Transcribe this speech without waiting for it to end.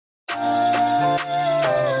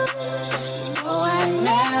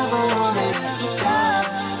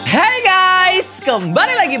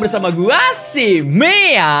kembali lagi bersama gua si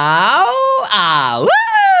MiawAug.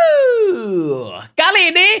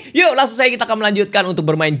 Kali ini yuk langsung saja kita akan melanjutkan untuk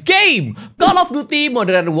bermain game Call of Duty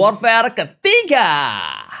Modern Warfare ketiga.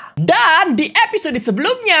 Dan di episode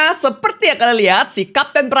sebelumnya, seperti yang kalian lihat, si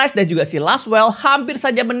Captain Price dan juga si Laswell hampir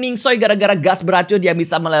saja meningsoy gara-gara gas beracun yang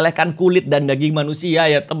bisa melelehkan kulit dan daging manusia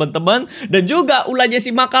ya teman-teman. Dan juga ulahnya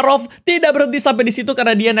si Makarov tidak berhenti sampai di situ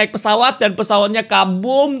karena dia naik pesawat dan pesawatnya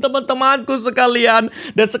kabum teman-temanku sekalian.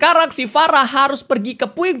 Dan sekarang si Farah harus pergi ke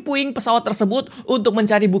puing-puing pesawat tersebut untuk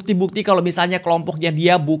mencari bukti-bukti kalau misalnya kelompoknya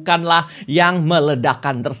dia bukanlah yang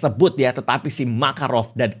meledakkan tersebut ya, tetapi si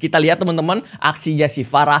Makarov. Dan kita lihat teman-teman aksinya si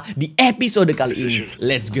Farah di episode kali ini.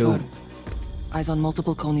 Let's go. Eyes on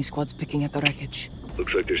multiple Coney squads picking at the wreckage.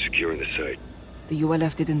 Looks like they're securing the site. The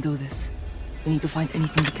ULF didn't do this. We need to find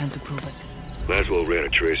anything we can to prove it. Laswell ran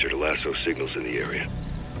a tracer to lasso signals in the area.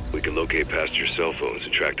 We can locate past your cell phones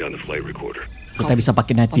and track down the flight recorder. Kita bisa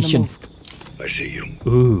pakai night vision. I see you.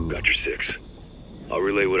 Got your six. I'll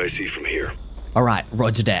relay what I see from here. Alright,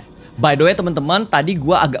 roger that. By the way teman-teman, tadi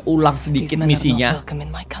gua agak ulang sedikit misinya.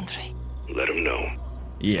 Let them know.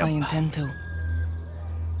 Iya. I intend to.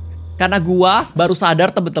 Karena gua baru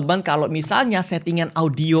sadar teman-teman kalau misalnya settingan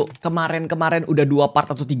audio kemarin-kemarin udah 2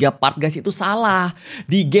 part atau 3 part guys, itu salah.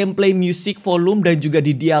 Di gameplay music volume dan juga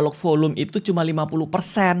di dialog volume itu cuma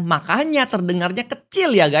 50%. Makanya terdengarnya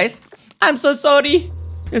kecil ya guys. I'm so sorry.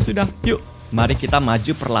 Ya sudah, yuk. Mari kita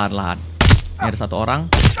maju perlahan-lahan. Ini ada 1 orang,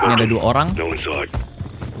 ini ada 2 orang.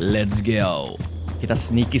 Let's go. Kita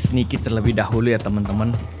sneaky terlebih dahulu ya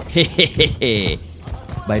teman-teman. Hehehe.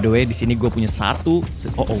 By the way, di sini gue punya 1.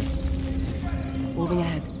 Moving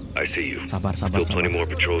ahead. I see you. Sabar. Plenty more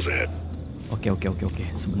patrols ahead. Oke.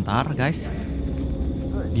 Sebentar, guys.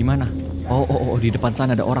 Di mana? Oh, di depan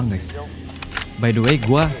sana ada orang, guys. By the way,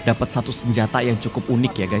 gue dapat 1 senjata yang cukup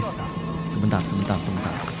unik ya, guys. Sebentar.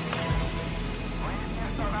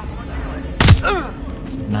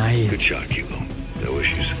 Nice. Good shot, Kilo. No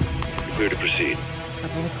issues. You're clear to proceed.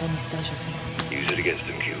 Got one of Coney's stashes here. Use it against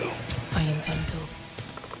them, Kilo. I intend to.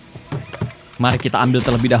 Mari kita ambil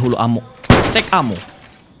terlebih dahulu ammo. Take ammo.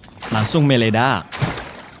 Langsung meledak.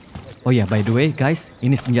 Oh ya, by the way guys,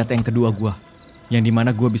 ini senjata yang kedua gua. Yang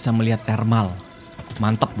dimana gua bisa melihat thermal.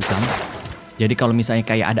 Mantap bukan? Jadi kalau misalnya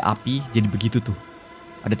kayak ada api, jadi begitu tuh.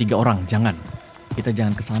 Ada 3 orang, jangan. Kita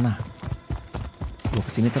jangan ke sana. Gua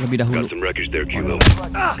kesini terlebih dahulu. Got some wreckage there, Kilo.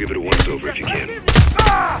 Give it a once over if you can.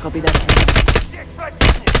 Copy that.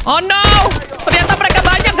 Oh no! Ternyata mereka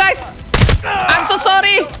banyak guys. I'm so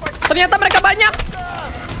sorry. Ternyata mereka banyak.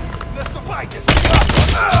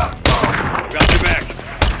 Got your back.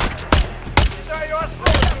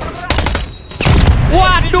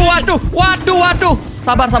 Waduh.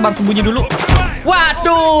 Sabar, sembunyi dulu.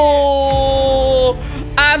 Waduh.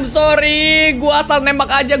 I'm sorry, gua asal nembak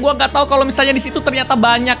aja, gua nggak tahu kalau misalnya di situ ternyata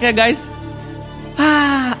banyak ya guys.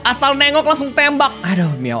 Asal nengok langsung tembak.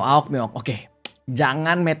 Aduh, MiawAug. Oke.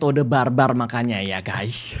 Jangan metode barbar makanya ya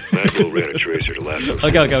guys.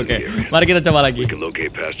 Oke. Mari kita coba lagi.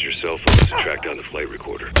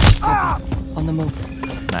 On the move.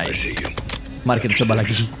 Nice. Mari kita coba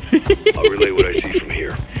lagi.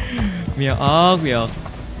 MiawAug.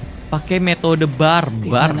 Pakai metode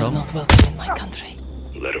barbar dong.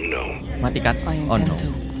 Matikan.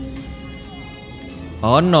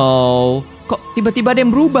 Oh no. Kok tiba-tiba ada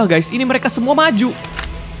yang berubah guys? Ini mereka semua maju.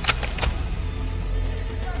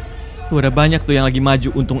 Tuh ada banyak tuh yang lagi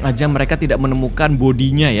maju. Untung aja mereka tidak menemukan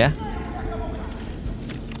bodinya ya.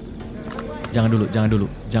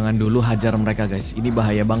 Jangan dulu hajar mereka guys. Ini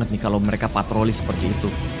bahaya banget nih kalau mereka patroli seperti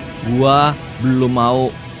itu. Gua belum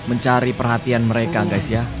mau mencari perhatian mereka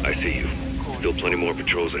guys ya.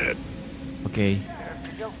 Oke.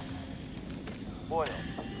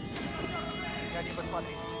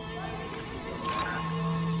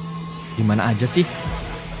 Di mana aja sih?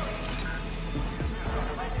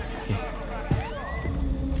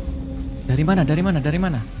 Dari mana?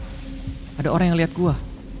 Ada orang yang lihat gua.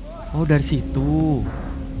 Oh, dari situ.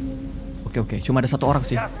 Oke. Cuma ada 1 orang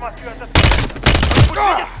sih.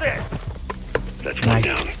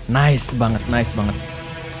 Nice banget.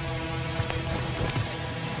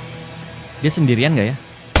 Dia sendirian gak ya?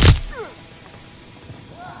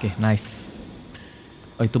 Oke, nice.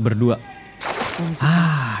 Oh, itu berdua.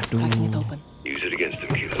 Aduh.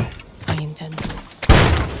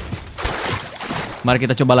 Mari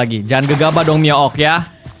kita coba lagi. Jangan gegabah dong MiawAug ya.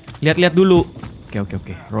 Lihat-lihat dulu.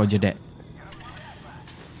 Oke. Roger that.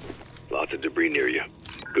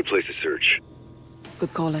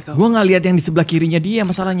 Gua nggak lihat yang di sebelah kirinya dia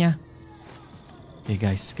masalahnya. Oke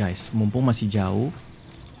guys, mumpung masih jauh,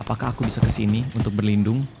 apakah aku bisa kesini untuk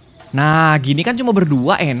berlindung? Nah, gini kan cuma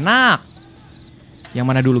berdua enak. Yang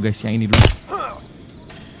mana dulu guys? Yang ini dulu.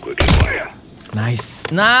 Nice.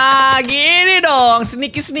 Nah, gini dong.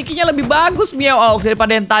 Sneaky-sneaky-nya lebih bagus MiawAug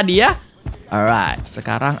daripada yang tadi ya. Alright,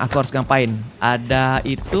 sekarang aku harus ngapain? Ada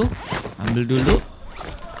itu. Ambil dulu.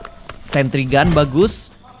 Sentry gun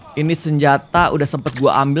bagus. Ini senjata udah sempet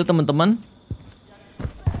gua ambil teman-teman.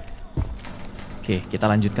 Oke, kita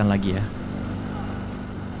lanjutkan lagi ya.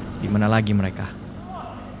 Di mana lagi mereka?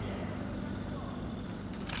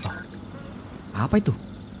 Oh. Apa itu?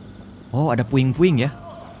 Oh, ada puing-puing ya.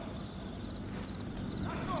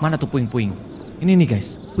 Mana tuh puing-puing? Ini nih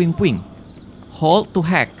guys, puing-puing. Hold to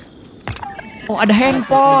hack. Oh, ada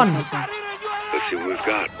handphone.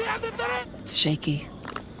 It's shaky.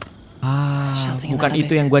 Ah, bukan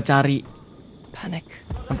itu yang gua cari. Panic.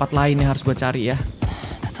 Tempat lain yang harus gua cari ya.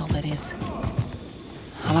 That's all that is.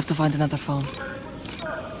 I'll have to find another phone.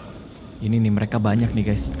 Ini nih mereka banyak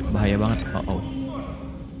nih guys. Bahaya banget. Oh.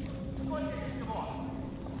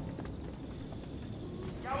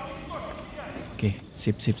 Oke,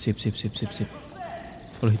 sip.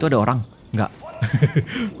 Loh, itu ada orang? Enggak.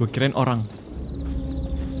 Gue kirain orang.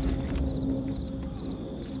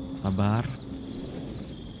 Sabar.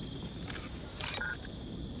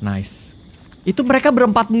 Nice. Itu mereka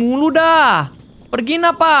berempat mulu dah. Pergi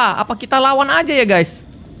apa? Apa kita lawan aja ya guys?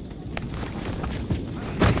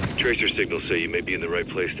 Tracer signals say you may be in the right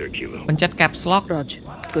place there, Kilo. Pencet caps lock. Raj,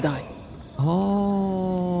 good eye.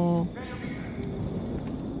 Oh.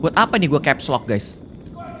 Buat apa nih gue caps lock guys?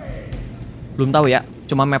 Belum tahu ya,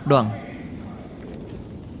 cuma map doang.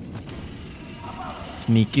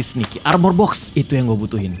 Sneaky. Armor box itu yang gue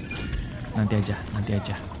butuhin. Nanti aja.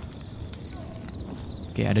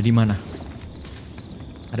 Oke, ada di mana?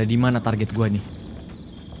 Ada di mana target gue nih?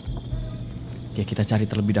 Oke, kita cari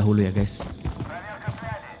terlebih dahulu ya guys.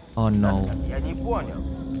 Oh no.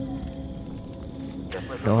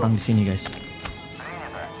 Ada orang di sini guys.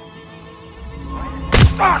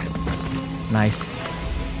 Nice.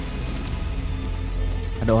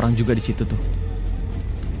 Ada orang juga di situ tuh.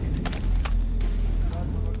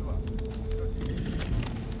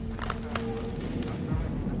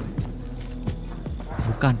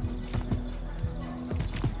 Bukan.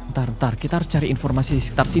 Bentar. Kita harus cari informasi di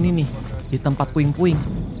sekitar sini nih. Di tempat puing-puing.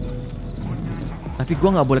 Tapi gue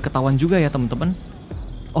nggak boleh ketahuan juga ya teman-teman.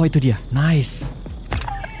 Oh, itu dia. Nice.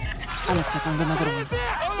 Alex, I found another one.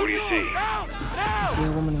 What do you see? I see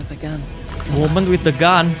a woman with a gun. Woman with the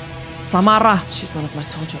gun. Samara. She's one of my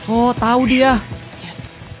soldiers. Oh, tahu dia.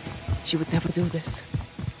 Yes. She would never do this.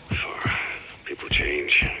 People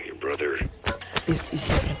change. Your brother. This is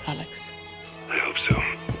different, Alex. I hope so.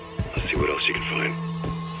 Let's see what else you can find.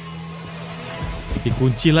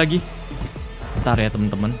 Dikunci lagi. Bentar ya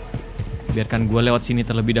teman-teman. Biarkan gue lewat sini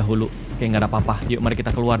terlebih dahulu. Kayak nggak ada apa-apa. Yuk mari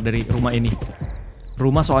kita keluar dari rumah ini.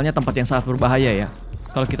 Rumah soalnya tempat yang sangat berbahaya ya.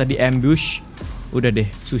 Kalau kita di ambush, udah deh,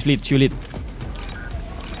 sulit.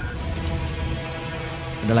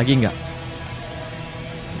 Ada lagi nggak?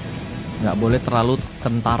 Nggak boleh terlalu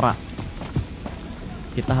tentara.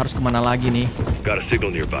 Kita harus kemana lagi nih? Got a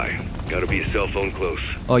signal nearby. Gotta be a cell phone close.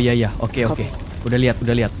 Oh iya. Oke. Udah lihat.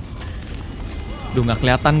 Duh, nggak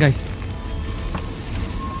kelihatan guys.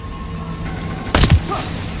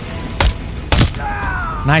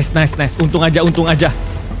 Nice. Untung aja.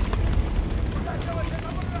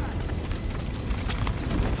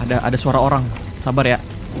 Ada suara orang. Sabar ya.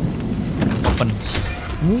 Open.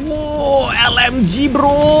 Wow, LMG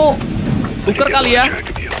bro. Tuker kali ya.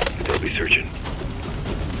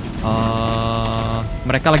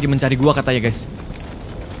 Mereka lagi mencari gua katanya guys.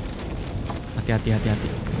 Hati-hati.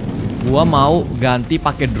 Gua mau ganti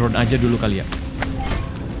pakai drone aja dulu kali ya.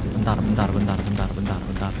 Bentar.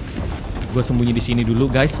 Gua sembunyi di sini dulu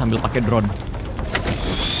guys sambil pakai drone.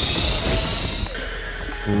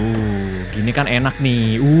 Gini kan enak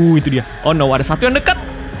nih. Itu dia. Oh no, ada satu yang dekat.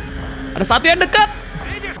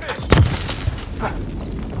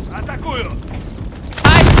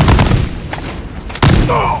 Hai.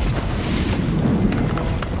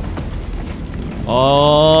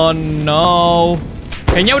 Oh no.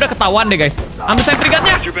 Kayaknya udah ketahuan deh guys. Ambil sentry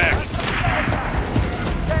gun-nya.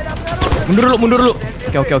 Mundur dulu.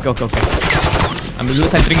 Oke. Ambil dulu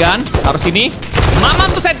sentry gun. Taruh sini.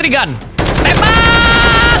 Mamam tuh sentry gun.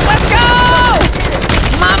 Tembak. Let's go.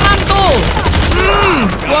 Mamam tuh.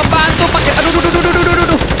 Gua bantu pakai.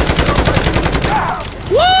 Aduh.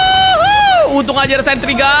 Woohoo. Untung aja ada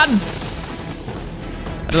sentry gun.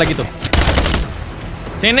 Ada lagi tuh.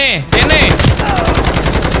 Sini.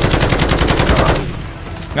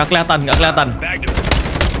 Nggak kelihatan.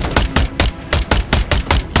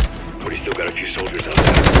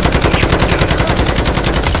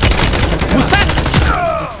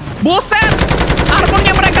 Buset!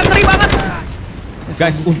 Armornya mereka ngeri banget.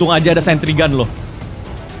 Guys, untung aja ada sentry gun loh.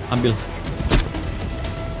 Ambil.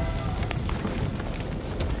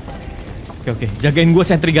 Oke, jagain gua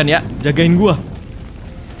sentry gun ya. Jagain gua.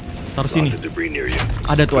 Taruh sini.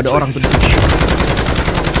 Ada tuh, ada orang tuh di sini.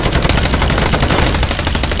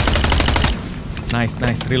 Nice.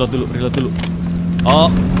 Reload dulu.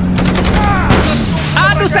 Oh.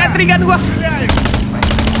 Aduh, sentry gun gua.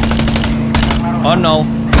 Oh no.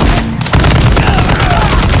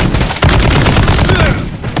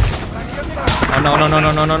 No,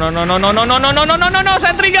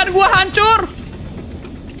 sentry gun gua hancur.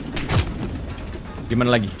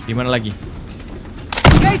 Gimana lagi?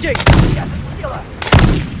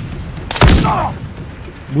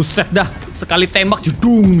 Buset dah, sekali tembak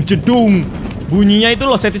jedung. Bunyinya itu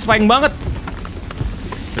loh satisfying banget.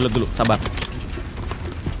 Reload dulu, sabar.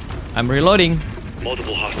 I'm reloading.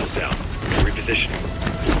 Multiple hostiles down. Reposition.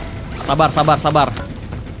 Sabar.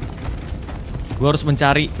 Gue harus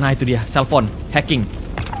mencari. Nah itu dia, cell phone, hacking.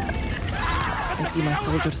 I see my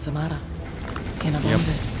soldier Samara in a long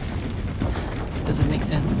vest. This doesn't make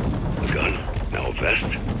sense. A gun, now a vest.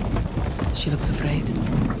 She looks afraid.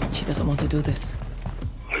 She doesn't want to do this.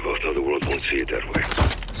 I both know the world won't see it that way.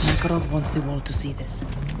 Makarov wants the world to see this.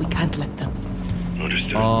 We can't let them.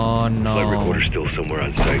 Understood. Oh no. Flight recorder's still somewhere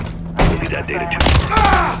on site. We'll need that data too.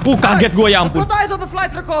 Kaget gue, ya ampun. Put eyes on the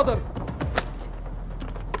flight recorder.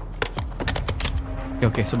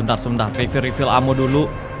 Oke, sebentar. Refill ammo dulu.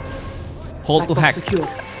 Hold to hack.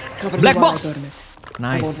 Black box. I won't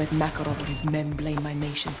Nice. let Makarov or his men blame my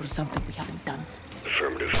nation for something we haven't done.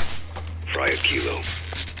 Affirmative. Fry a kilo.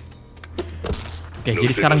 Oke, jadi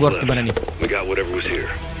sekarang gue harus kemana nih? We got whatever was here.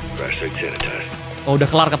 Crash site sanitized. Oh, udah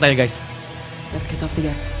kelar katanya guys. Let's get off the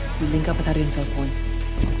X. We link up at our infill point.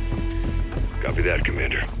 Copy that,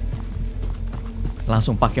 Commander.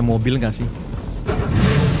 Langsung pakai mobil nggak sih?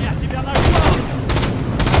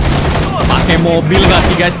 Pakai mobil nggak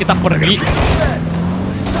sih guys? Kita pergi.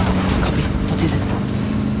 Copy. What is it?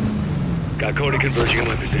 Got code converging on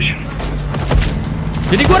my position.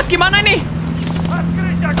 Jadi gue harus gimana nih?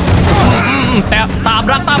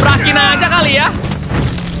 Tabrak-tabrakin aja kali ya.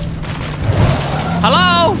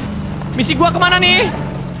 Halo? Misi gua kemana nih?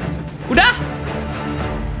 Udah?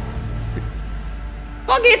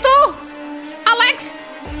 Kok gitu? Alex?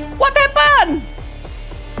 What happened?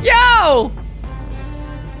 Yo!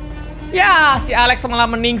 Ya, si Alex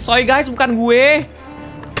malah meningsoy guys, bukan gue.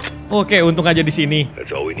 Oke, untung aja di sini.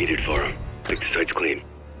 That's all we needed for him. Think the site's clean.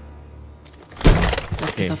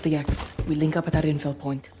 Let's get off the X. We link up at our infill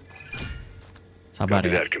point. Sabar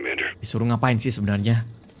Copy ya. that, Commander. Disuruh ngapain sih sebenarnya?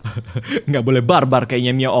 Nggak boleh barbar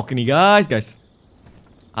kayaknya MiawAug nih guys.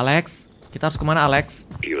 Alex, kita harus kemana Alex?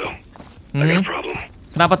 Kilo. I got a problem.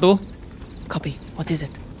 Kenapa tuh? Copy. What is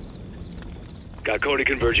it? Got code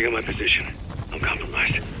converging on my position. I'm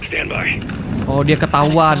compromised. Stand by. Oh, dia Alex,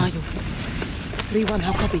 ketahuan. where are you? 3-1,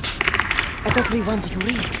 how copy? Echo 3-1, do you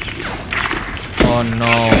read? Oh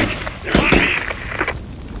no. They're on me.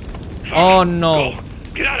 Oh no. Go.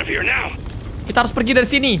 Get out of here now. Kita harus pergi dari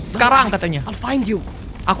sini sekarang Alex, katanya. I'll find you.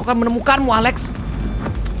 Aku akan menemukanmu Alex.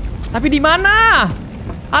 Tapi di mana?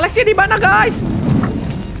 Alexnya di mana guys?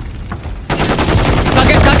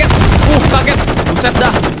 Kaget. Kaget. Buset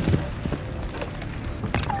dah.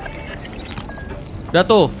 Udah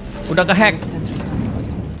tuh, udah kehack.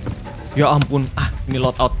 Ya ampun, ini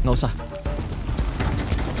loadout, nggak usah.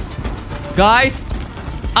 Guys,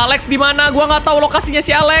 Alex di mana? Gua nggak tahu lokasinya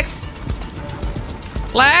si Alex.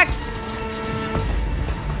 Lex.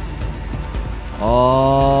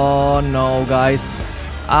 Oh no guys,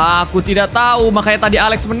 aku tidak tahu, makanya tadi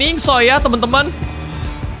Alex meningsoy ya teman-teman.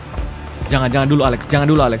 Jangan dulu Alex,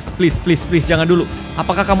 please jangan dulu.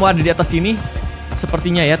 Apakah kamu ada di atas sini?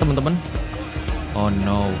 Sepertinya ya teman-teman. Oh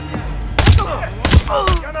no.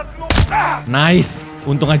 Nice,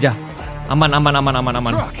 untung aja. Aman.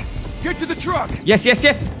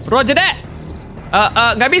 Yes. Roger deh.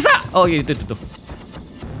 Nggak bisa. Oh gitu tuh.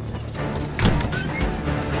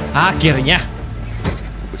 Akhirnya.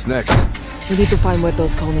 What's next? We need to find where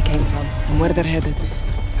those colony came from and where they're headed.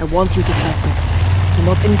 I want you to track them. Do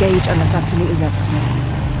not engage unless absolutely necessary.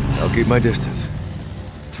 I'll keep my distance.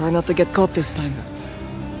 Try not to get caught this time.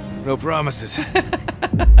 No promises.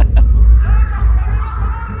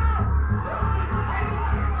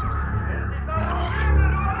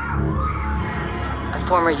 A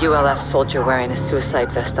former ULF soldier wearing a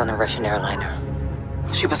suicide vest on a Russian airliner.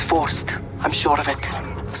 She was forced. I'm sure of it.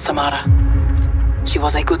 Samara. She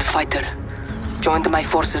was a good fighter. Joined my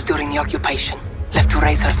forces during the occupation. Left to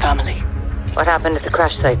raise her family. What happened at the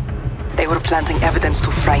crash site? They were planting evidence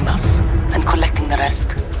to frame us and collecting the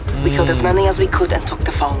rest. We killed as many as we could and took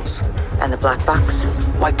the phones. And the black box?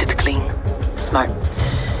 Wiped it clean. Smart.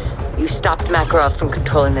 You stopped Makarov from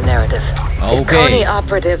controlling the narrative. If Okay. Coney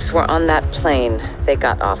operatives were on that plane, they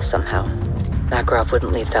got off somehow. Makarov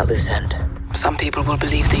wouldn't leave that loose end. Some people will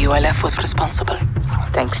believe the ULF was responsible.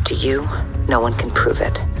 Thanks to you, no one can prove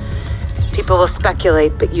it. People will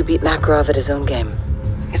speculate, but you beat Makarov at his own game.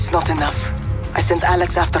 It's not enough. I sent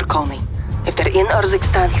Alex after Coney. If they're in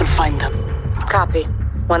Urzikstan, he'll find them. Copy.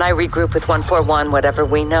 When I regroup with 141, whatever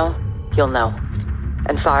we know, you'll know.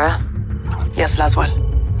 And Farah? Yes, Laswell.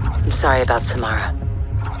 I'm sorry about Samara.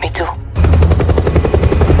 Me too.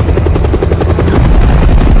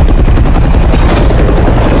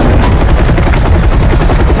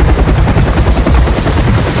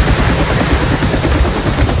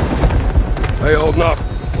 Hey, holding up.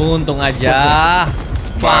 Untung aja.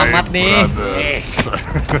 Selamat nih.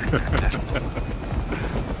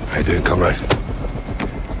 How you doing, comrade?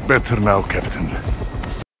 Better now, Captain.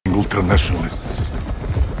 Ultranationalists.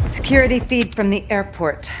 Security feed from the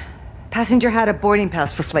airport. Passenger had a boarding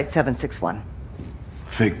pass for flight 761.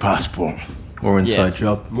 Fake passport. Or inside Yes.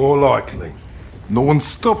 job. More likely. No one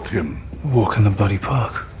stopped him. Walk in the bloody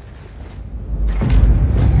park.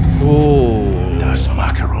 Oh, That's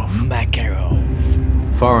Makarov. Makarov.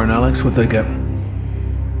 Farah and Alex, what'd they get?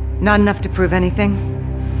 Not enough to prove anything?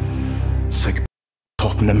 Sick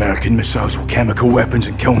topping American missiles with chemical weapons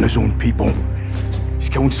and killing his own people. He's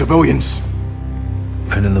killing civilians.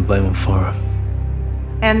 Pinning the blame on Farah.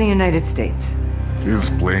 And the United States.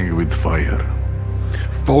 He's playing with fire.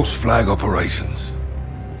 False flag operations.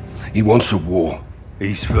 He wants a war.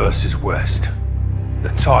 East versus West.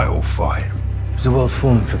 The title fight. Is the world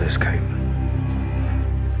falling for this, Kate?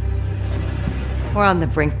 We're on the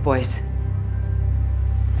brink, boys.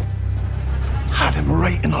 Had him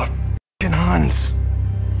right in our f***ing hands.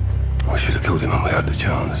 I should have killed him when we had the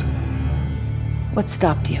chance. What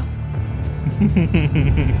stopped you?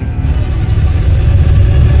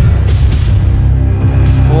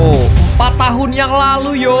 Oh, 4 tahun yang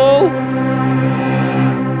lalu, yo.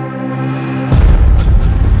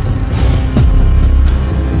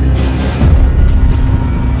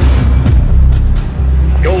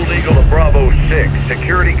 Gold Eagle to Bravo 6.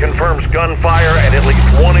 Security confirms gunfire and at least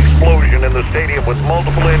one explosion in the stadium with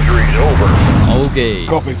multiple injuries. Over. Oke.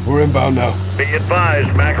 Copy. We're inbound now. Be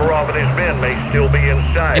advised, Makarov and his men may still be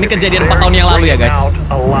inside. Ini If he's kejadian 4 there, tahun yang lalu ya, bring him guys. out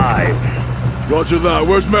alive. Roger that.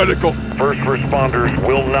 Where's medical? First responders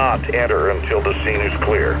will not enter until the scene is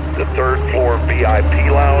clear. The third floor VIP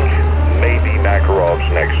lounge may be Makarov's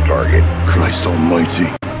next target. Christ almighty.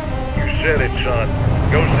 You said it, son.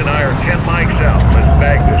 Ghost and I are 10 mics out. Let's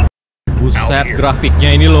bag this. Buset,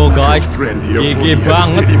 grafiknya ini loh, guys. GG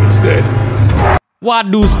banget. Instead.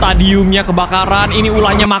 Waduh, stadiumnya kebakaran. Ini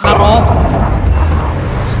ulahnya Makarov.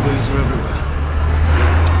 Civilians are everywhere.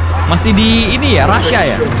 Masih di ini ya, Russia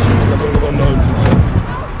ya?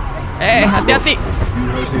 Hati-hati.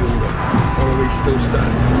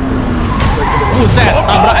 Buset,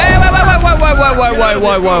 tabrak.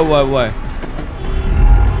 Woi.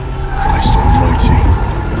 Christ almighty.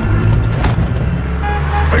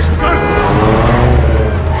 Hey, we got him.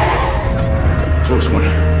 Close one.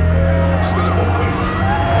 Still in one place.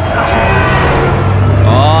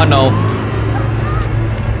 Oh no.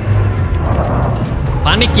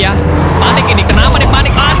 Panik ya. Panik ini. Kenapa nih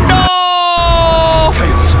panik? Aduh.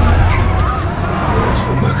 Chaos. That's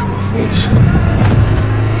what Makarov wants.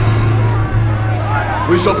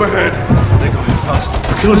 Police up ahead. They got here fast.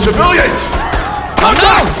 Killing civilians. Oh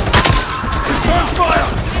no. Return fire.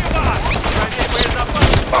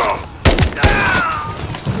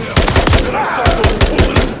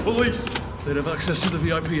 Police. They'd have access to the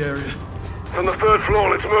VIP area. From the third floor,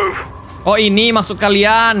 let's move. Oh ini maksud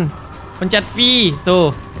kalian. Pencet V.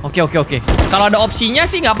 Tuh. Oke. Kalau ada opsinya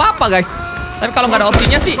sih nggak apa-apa, guys. Tapi kalau nggak ada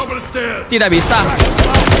opsinya sih tidak bisa.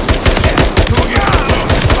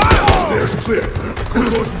 There's clear.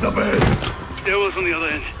 Forces up ahead. Arrows on the other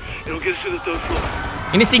end. It'll get us to the third floor.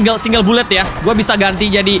 Ini single bullet ya. Gua bisa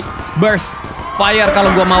ganti jadi burst fire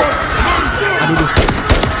kalau gua mau. Aduh.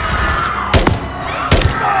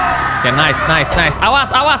 Oke, nice. Awas.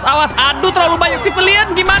 Aduh, terlalu banyak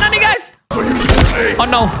civilian. Gimana nih, guys? Oh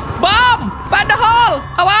no. Bom! Find the hole!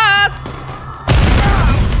 Awas!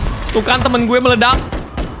 Tuh kan temen gue meledak.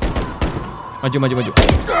 Maju.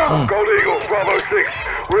 Gold Eagle, Bravo 6.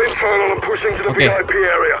 We're internal and pushing to the Okay. VIP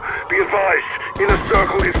area. Be advised, inner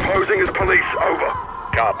circle is posing as police. Over.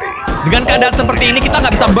 Copy. Dengan keadaan seperti ini kita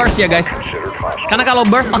nggak bisa burst ya, guys. Considered hostile. Karena kalau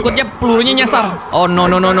burst takutnya pelurunya nyasar. Oh no.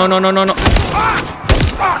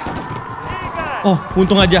 Oh,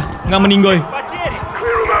 untung aja nggak meninggoy.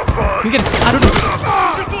 Clear them out fast. Mungkin, aduh.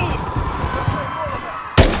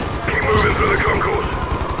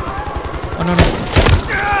 Oh no.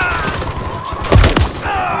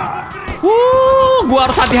 Gua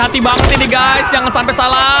harus hati-hati banget ini guys, jangan sampai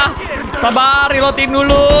salah. Sabar, reloadin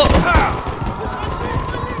dulu.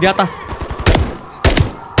 Di atas.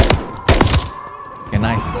 Oke,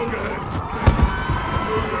 nice.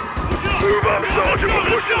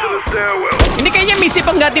 Ini kayaknya misi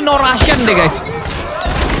pengganti no ration deh guys.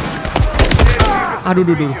 Aduh,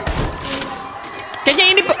 duh. Kayaknya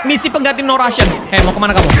ini misi pengganti no ration. Mau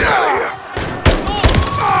kemana kamu?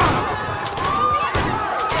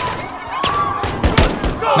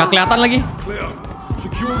 Nggak kelihatan lagi.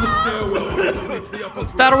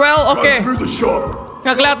 Stairwell, oke.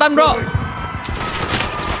 Nggak kelihatan, bro.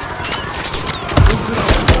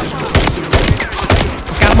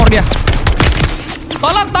 Oke, armor dia.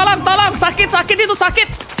 Tolong. Sakit itu, sakit.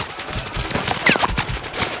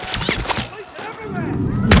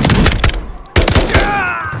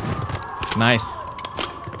 Nice.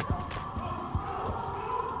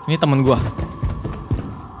 Ini temen gua.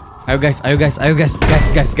 Ayo guys.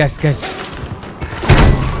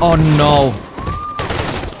 Oh no.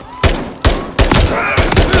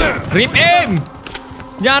 Rip aim.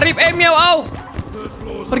 Jangan rip aim, MiawAug.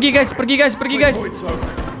 Pergi guys.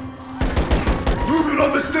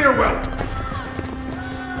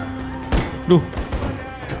 Duh.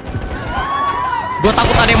 Gua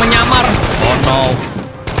takut ada yang menyamar. Oh no.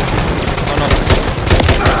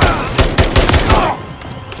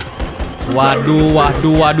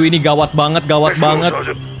 Waduh, ini gawat banget.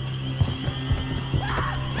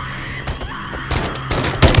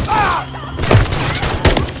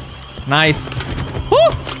 Nice.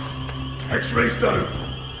 X-rays done.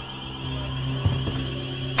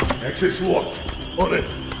 Exit's locked. On it.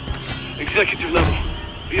 Executive level.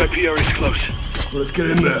 VIP area's close. Well, let's get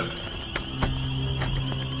in there.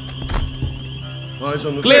 Eyes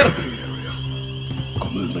on the Clear. VIP area.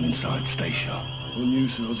 Got movement inside. Stay sharp. On you,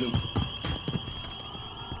 Sergeant.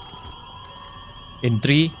 In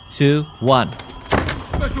 3, 2, 1.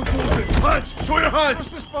 Special forces. Hands. Show your hands.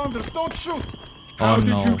 First responders, don't shoot. How Oh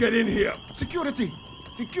did no. you get in here? Security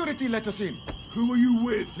let us in. Who are you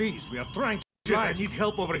with? Please, we are trying to I lives. need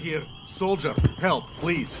help over here. Soldier, help,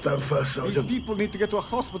 please. Stand first, These Sergeant. people need to get to a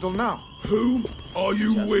hospital now. Who are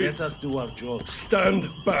you Just with? let us do our job.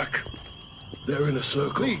 Stand back. They're in a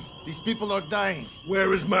circle. Please, these people are dying.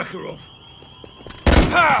 Where is Makarov?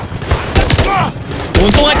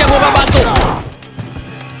 Untung aja gue gak bantu.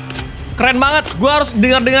 Keren banget. Gue harus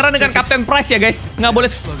dengar-dengaran dengan Kapten Price ya guys. Nggak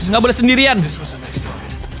boleh sendirian.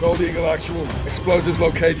 Gold Eagle actual. Explosives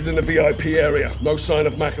located in the VIP area. No sign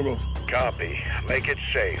of Makarov. Copy. Make it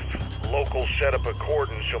safe. Locals set up a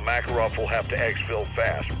cordon so Makarov will have to exfil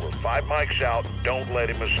fast. We're 5 mics out. Don't let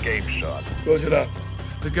him escape, son. Roger that.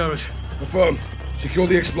 The garage. Affirm. Secure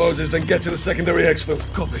the explosives, then get to the secondary exfil.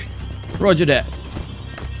 Copy. Roger that.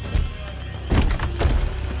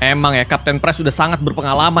 Emang ya, Kapten Price sudah sangat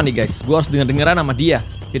berpengalaman nih guys. Gue harus dengar-dengaran sama dia.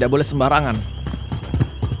 Tidak boleh sembarangan.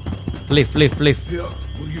 Lift. Yeah,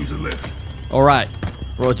 we'll use a lift. Alright.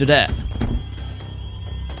 Roger that.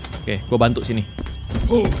 Oke, gue bantu sini.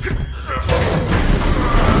 Pull.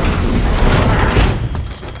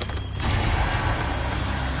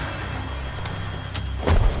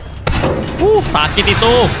 Sakit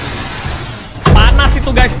itu. Panas itu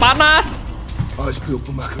guys, panas. Eyes peeled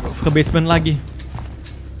for Makarov. Ke basement lagi.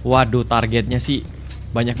 Waduh, targetnya sih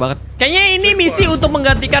banyak banget. Kayaknya ini misi untuk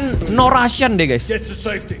menggantikan no ration deh guys. Get to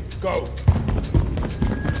safety. Go.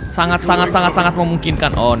 Sangat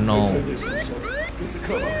memungkinkan. Oh no. Get to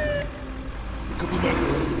cover. It could be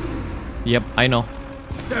Makarov. Yep, I know.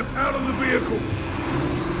 Step out of the vehicle.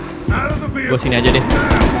 Out of the vehicle. Gue sini aja deh.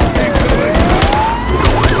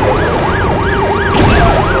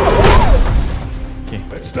 Oke.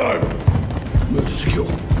 Let's start. Move to secure.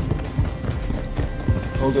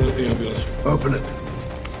 Hold it at the ambulance. Open it.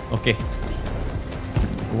 Oke.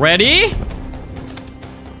 Ready?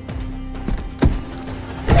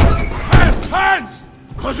 Hands!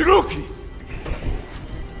 Kazuruki!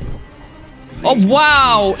 Oh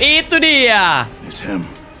wow, itu dia. It's him.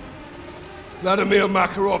 Vladimir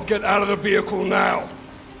Makarov, get out of the vehicle now.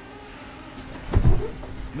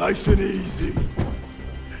 Nice and easy.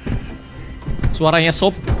 Suaranya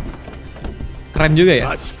soap. Keren juga ya.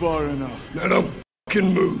 That's far enough. Now don't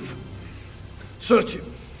fucking move. Search him.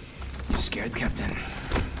 You scared, Captain?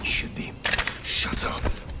 You should be. Shut up.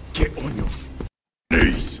 Get on your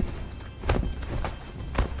knees.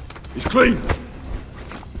 He's clean.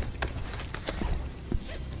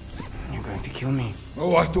 You're going to kill me.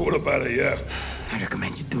 Oh, I thought about it, yeah. I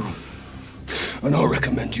recommend you do. And I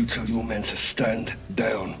recommend you tell your men to stand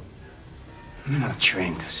down. I'm not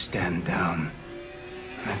trained to stand down.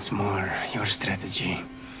 That's more your strategy.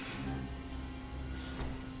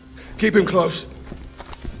 Keep him close.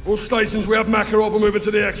 All stations, we have Makarov moving to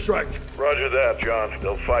the extract. Roger that, John.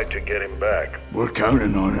 They'll fight to get him back. We're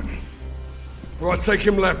counting on it. Right, take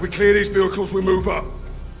him left. We clear these vehicles, we move up.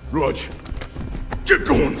 Rog, get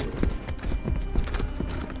going.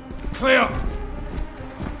 Clear.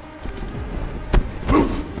 Move.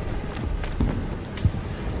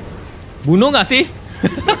 Bunuh nggak sih?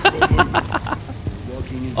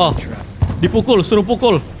 Oh, dipukul, suruh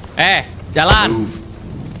pukul. Jalan. Move.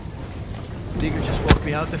 Digger just walked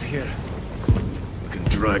me out of here. We can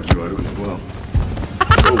drag you out as well.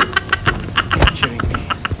 Capturing me.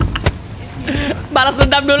 Balas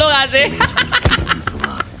dendam dulu nggak sih?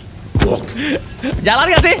 Walk. Jalan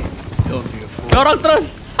nggak sih? Don't be a fool. Dorong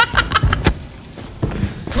terus.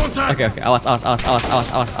 Contact. Oke, awas.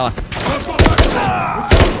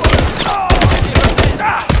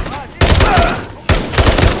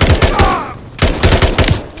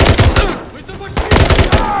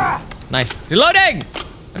 Nice, reloading.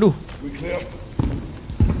 Aduh. We clear.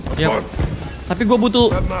 Yap. Tapi gue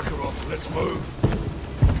butuh Have Makarov. Let's move.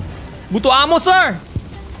 ammo, sir.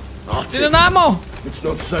 Tidak ammo. It's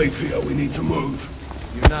not safe here. We need to move.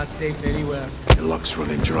 You're not safe anywhere. Your luck's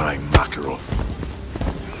running dry, Makarov.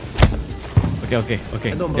 Oke.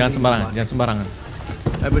 Jangan sembarangan.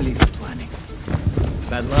 I believe in planning.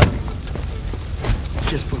 Bad luck.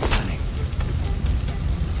 Just poor planning.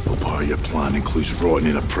 Well, part of your plan includes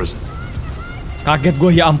rotting in a prison. Kaget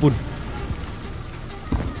gue, ya ampun.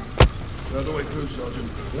 The other way through, Sergeant.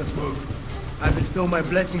 Let's move. I bestow my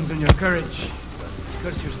blessings on your courage, but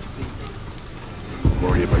curse your stupidity.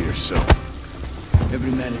 Worry about yourself. Every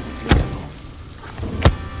man is invincible.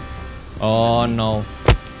 Oh no.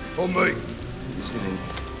 On me.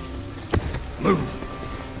 Move.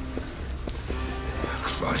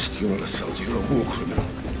 Christ, you're not a soldier. You're a war criminal.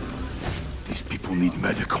 These people need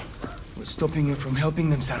medical. What's stopping you from helping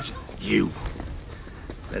them, Sergeant? You.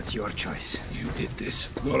 That's your choice. You did this.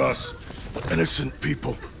 Not us. Innocent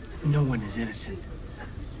people. No one is innocent.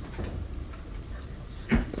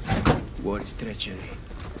 War is treachery.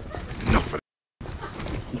 Enough of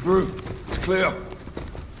Through. It's clear.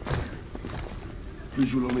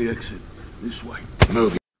 Visual on the exit. This way.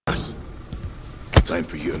 Move your ass. Time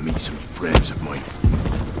for you to meet some friends of mine.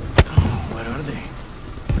 What are they?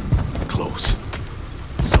 Close.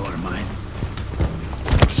 So are mine.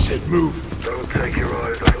 I said move. Don't take your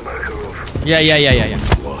eyes off of Makarov. Ya.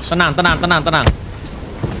 Lost. Tenang.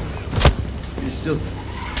 You're still...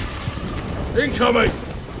 Incoming.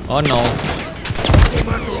 Oh no.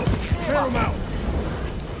 Makarov. Clear him out.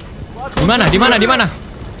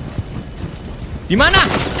 Di mana?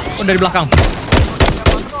 Oh, dari belakang.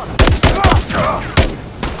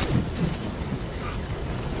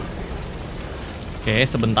 Oke,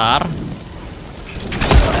 sebentar.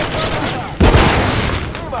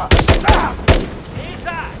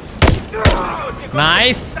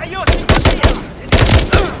 Nice.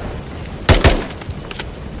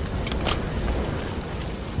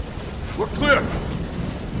 We're clear.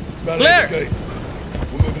 Clear.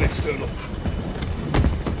 We're moving external.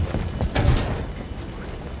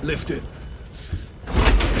 Lift it.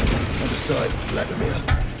 Other side, Vladimir.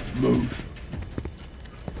 Move.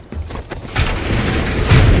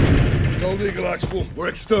 Gold Eagle Actual. We're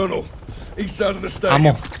external. East side of the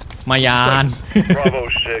stadium. Ammo. Mayan. Bravo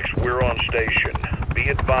 6, we're on station. Be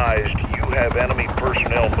advised, you have enemy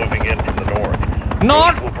personnel moving in from the north.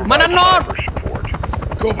 North? Those will provide Mana north? cyber support.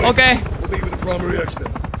 Copy. Okay. We'll be with the primary exfil.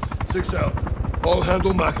 6 out. I'll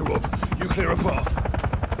handle Makarov. You clear a path.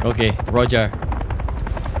 Oke, Roger.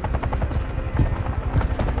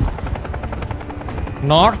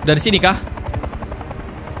 North dari sini kah?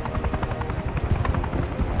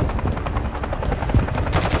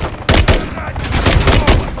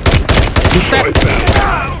 Buset.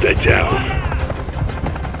 Dead down.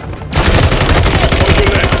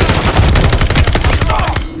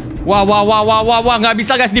 Wah, nggak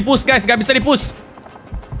bisa guys, di-push guys, nggak bisa di-push.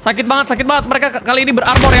 Sakit banget. Mereka kali ini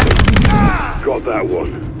berarmor ya. Got that one.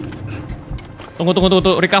 Tunggu.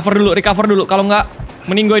 Recover dulu. Kalau nggak,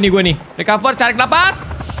 mending gue nih. Recover, cari napas.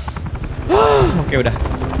 Oke, udah.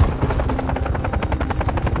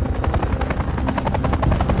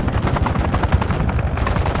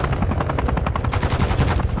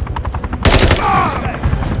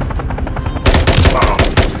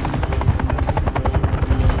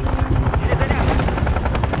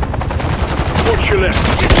 Watch your left.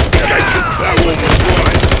 That one was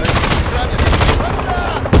right.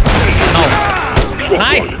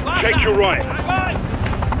 Nice. Check your right.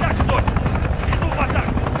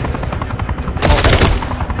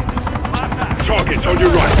 Target Targets on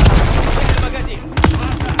your right.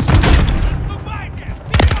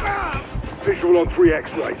 Visual on 3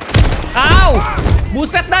 X-ray. Au!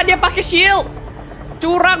 Buset dah, dia pakai shield.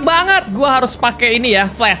 Curang banget. Gua harus pakai ini ya,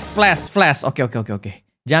 flash. Oke.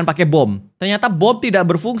 Jangan pakai bom. Ternyata bom tidak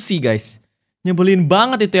berfungsi, guys. Nyebelin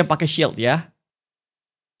banget itu yang pakai shield ya.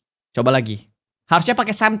 Coba lagi. Harusnya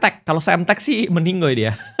pakai semtek. Kalau semtek sih meninggoy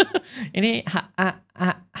dia. Ini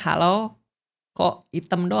halo. Kok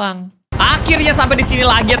hitam doang? Akhirnya sampai di sini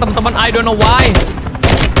lagi ya, teman-teman. I don't know why.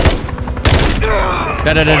 Dah.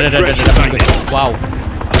 Wow.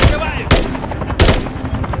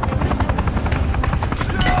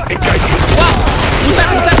 Wah,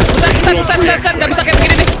 buset, gak bisa kayak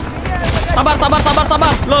begini nih. Sabar.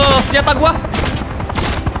 Loh, senjata gua.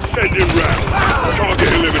 Send him round. Target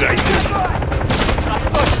eliminated.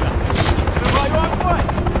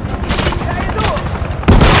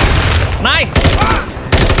 Nice.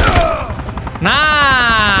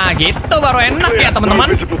 Nah, gitu baru enak ya,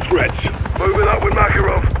 teman-teman. Moving up with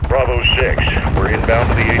Makarov. Bravo 6, we're inbound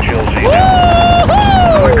to the HLZ.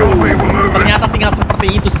 Ternyata tinggal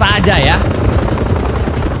seperti itu saja ya.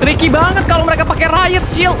 Tricky banget kalau mereka pakai riot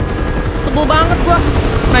shield. Sebel banget gua.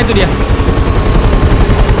 Nah itu dia.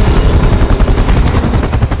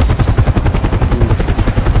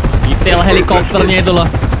 Detail helikopternya itu loh.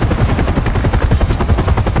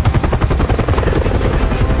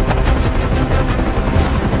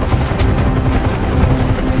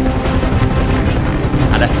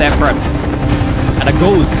 Ada separate. Ada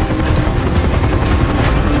ghost.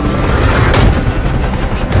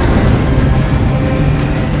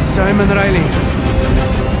 Simon Riley.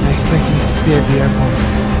 I expect you to stay at the airport.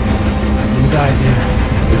 You die there.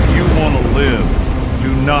 If you want to live,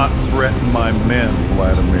 do not threaten my men,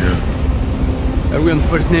 Vladimir. Are we on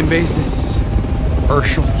first-name basis?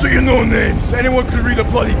 Herschel. So you know names. Anyone could read a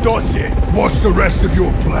bloody dossier. What's the rest of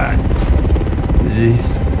your plan?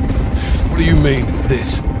 This. What do you mean,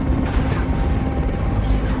 this?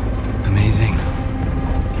 Amazing.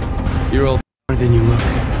 You're all more than you look.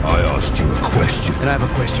 I asked you a question. And I have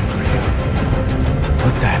a question for you.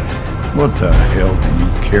 What time is it? What the hell do you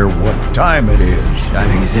care what time it is?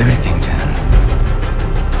 Timing is everything, John.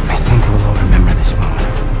 I think we'll all remember this moment.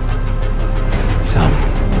 Some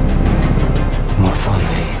more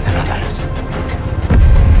fondly than others.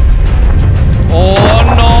 Oh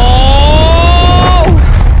no!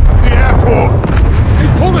 The airport! He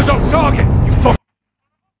pulled us off target! You fuck!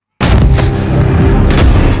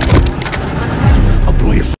 I'll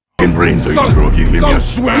blow your f***ing brains out, bro, if you hear me. I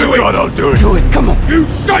swear to God I'll do it! Do it, come on! You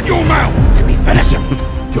shut your mouth! Let me finish him!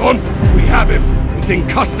 John, we have him. He's in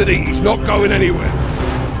custody. He's not going anywhere.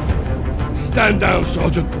 Stand down,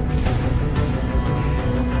 Sergeant.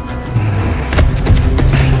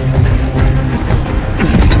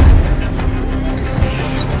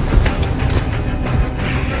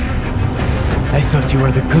 I thought you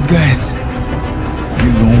were the good guys.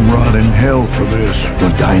 You gonna rot in hell for this.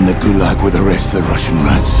 You'll die in the gulag with the rest of the Russian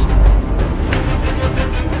rats.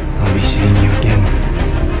 I'll be seeing you again,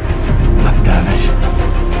 McTavish.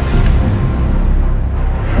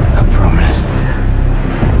 I promise.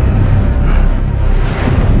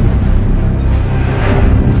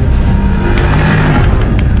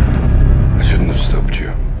 I shouldn't have stopped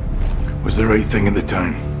you. Was the right thing at the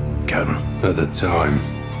time, Captain? At the time.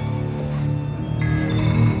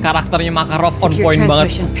 Karakternya Makarov on Secure point banget.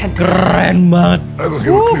 transmission, Pentagon. Keren banget. I will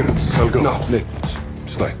give a clearance. I'll go. No, Nick,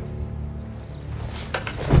 stay.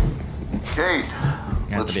 Kate,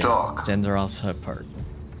 Nah, itu let's dia. talk. General Shepard.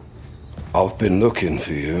 I've been looking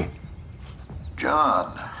for you. John,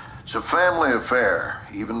 it's a family affair.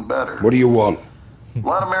 Even better. What do you want?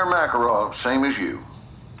 Vladimir Makarov, same as you.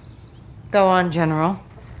 Go on, General.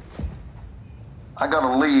 I got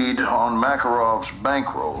a lead on Makarov's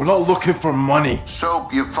bankroll. We're not looking for money.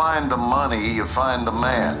 Soap, you find the money, you find the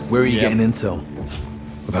man. Where are you Yep. getting intel?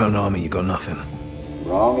 Without an army, you got nothing.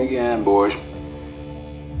 Wrong again, boys.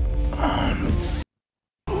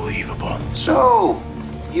 Unbelievable. So,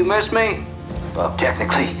 you missed me? Well,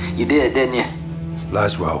 technically, you did, didn't you?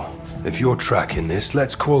 Laswell, if you're tracking this,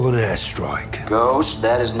 let's call an airstrike. Ghost,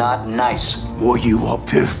 that is not nice. What are you up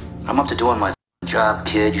to? I'm up to doing my job,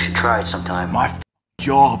 kid. You should try it sometime. My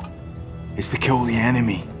job is to kill the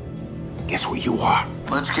enemy. Guess what you are?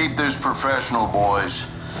 Let's keep this professional, boys.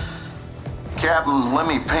 Captain, let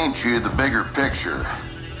me paint you the bigger picture.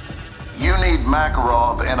 You need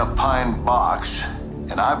Makarov in a pine box,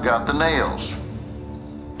 and I've got the nails.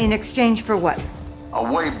 In exchange for what? A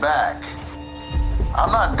way back. I'm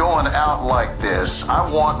not going out like this. I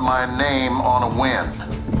want my name on a win.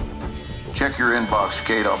 Check your inbox,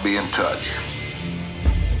 Kate. I'll be in touch.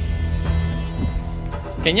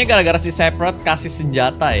 Kayaknya gara-gara si Separate kasih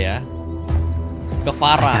senjata ya ke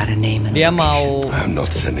Farah. Dia mau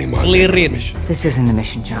clearin. This isn't a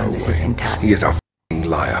mission, John. This is intel. He is a f***ing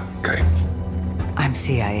liar, okay? I'm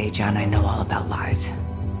CIA, John. I know all about lies.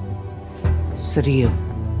 So do you.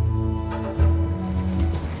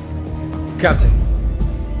 Captain,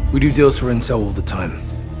 we do deals for intel all the time.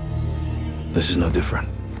 This is no different.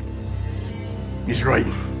 He's right.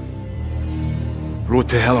 Road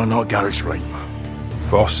to hell or not, Garrick's right.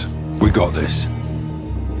 Boss, we got this.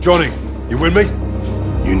 Johnny, you with me?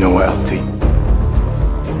 You know it, LT.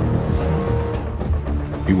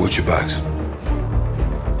 You watch your backs.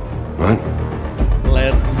 Right?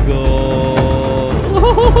 Let's go.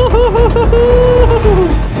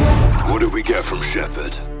 What did we get from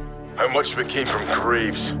Shepard? How much we came from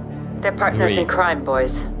Graves? They're partners in crime,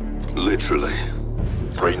 boys. Literally.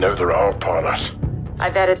 Right now they're our partners.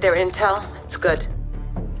 I vetted their intel. It's good.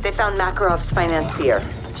 They found Makarov's financier.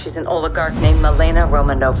 She's an oligarch named Milena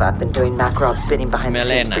Romanova. Been doing Makarov's bidding behind the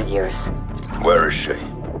scenes for years. Where is she?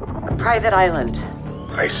 A private island.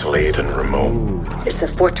 Isolated and remote. It's a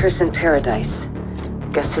fortress in paradise.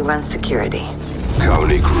 Guess who runs security?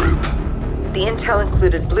 Coney Group. The intel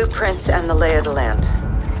included blueprints and the lay of the land.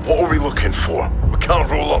 What are we looking for? We can't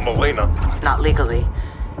roll up Milena. Not legally,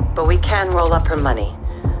 but we can roll up her money.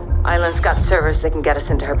 Island's got servers that can get us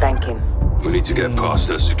into her banking. We need to get past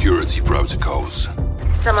their security protocols.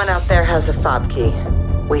 Someone out there has a fob key.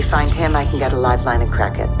 We find him, I can get a live line and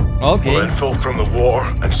crack it. Okay. We'll infill from the water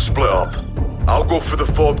and split up. I'll go for the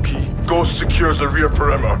fob key. Ghost secures the rear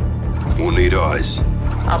perimeter. We'll need eyes.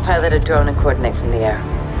 I'll pilot a drone and coordinate from the air.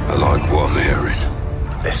 I like what I'm hearing.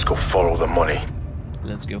 Let's go follow the money.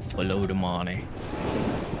 Let's go follow the money.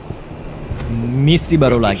 Misi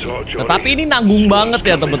baru lagi. Tetapi ini nanggung banget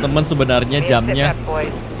ya teman-teman sebenarnya jamnya.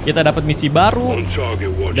 Kita dapat misi baru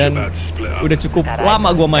dan udah cukup lama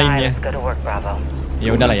gua mainnya.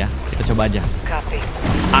 Ya udahlah ya, kita coba aja.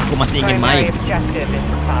 Aku masih ingin main.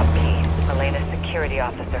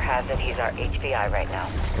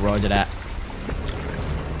 Roger that.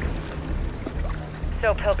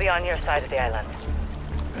 So he'll be on your side of the island.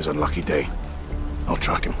 It's a lucky day. I'll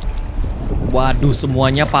track him. Waduh,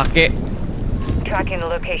 semuanya pakai. Tracking the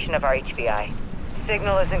location of our HBI.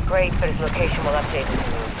 Signal isn't great, but his location will update as we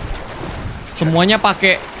move. Semuanya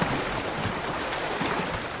pakai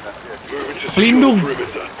pelindung.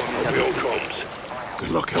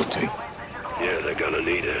 Good luck, LT. Yeah, they're gonna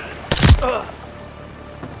need it.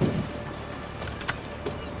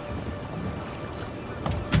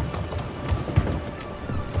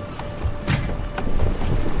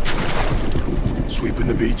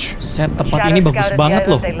 Sweeping the beach. Set tempat ini bagus banget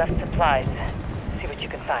loh.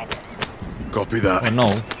 Copy that. Oh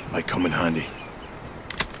no. Might come in handy.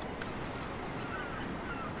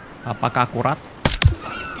 Apakah akurat?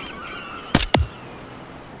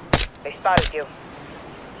 They spotted you.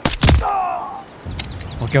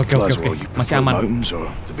 Oke. Masih aman. Mountains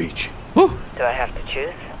or the beach? Do I have to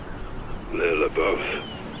choose? Little of both.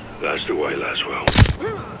 That's the way, Laswell.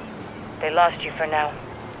 They lost you for now.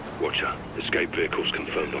 Watcher, escape vehicles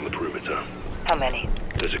confirmed on the perimeter. How many?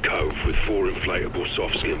 There's a cove with 4 inflatable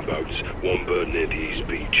soft-skin boats, 1 bird near the east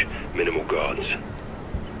beach. Minimal guards.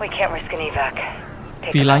 We can't risk an evac.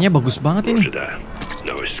 Vilanya bagus banget ini.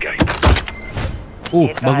 No escape.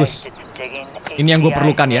 Bagus. Ini yang gue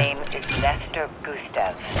perlukan ya.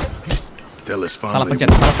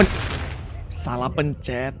 Salah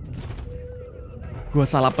pencet. Gue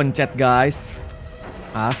salah pencet, guys.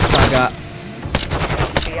 Astaga.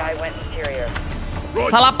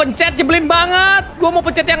 Salah pencet, jebelin banget. Gue mau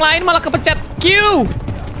pencet yang lain malah kepencet Q.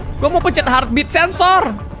 Gue mau pencet heartbeat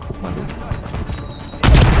sensor.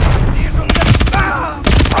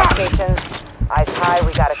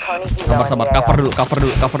 Sabar,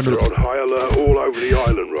 cover dulu.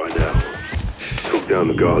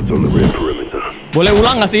 Boleh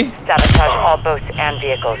ulang nggak sih?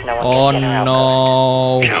 Oh no.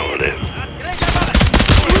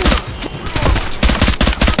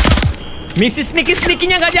 Misi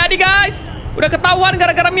sneaky-nya nggak jadi, guys. Udah ketahuan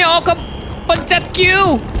gara-gara MiawAug pencet Q.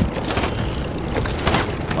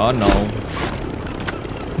 Oh no.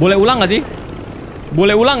 Boleh ulang nggak sih?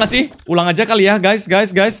 Ulang aja kali ya, guys.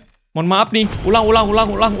 Mohon maaf nih. Ulang.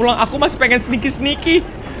 Aku masih pengen sneaky.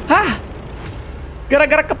 Hah?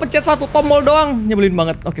 Gara-gara kepencet satu tombol doang. Nyebelin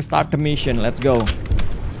banget. Oke, start the mission. Let's go.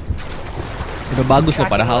 Udah bagus loh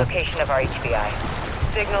padahal.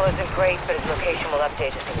 Signal isn't great, but his location will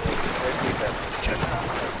update us.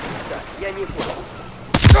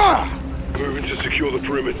 Moving to secure the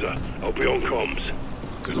perimeter. I'll be on comms.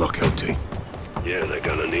 Good luck, LT. Yeah, they're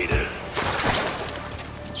gonna need it.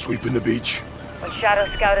 Sweeping the beach. When Shadow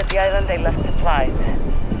scouted the island, they left supplies.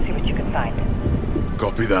 See what you can find.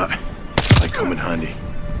 Copy that. I come in handy.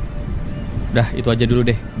 Udah, itu aja dulu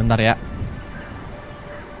deh. Bentar ya.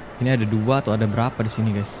 Ini ada 2 atau ada berapa di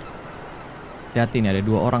sini, guys? Hati-hati nih, ada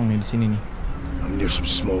 2 orang nih di sini nih. I'm near some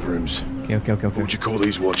small rooms. Oke. What would you call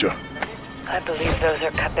these, Watcher? I believe those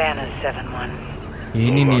are cabanas, 7-1.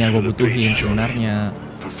 Ini nih yang gue butuhin sebenarnya.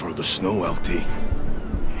 Prefer the snow, LT.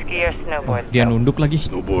 Ski or snowboard? Dia nunduk lagi.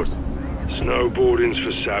 Snowboard. Snowboarding's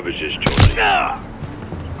for savages, Johnny.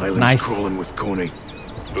 Islands Nice. crawling with Coney.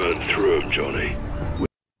 Burn through 'em, Johnny.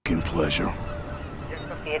 With pleasure.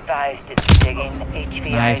 Be advised, it's digging.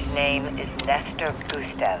 HVI's name is Nestor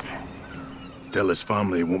Gustav. Tell his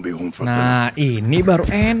family he won't be home for dinner. Nah, ini baru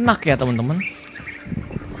enak ya, teman-teman.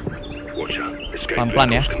 Watcher, escape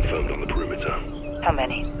Pelan-pelan ya. vehicles confirmed on the perimeter. How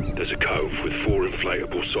many? There's a cove with 4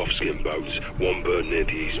 inflatable soft-skin boats, 1 bird near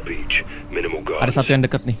the east beach. Minimal guards. Ada 1 yang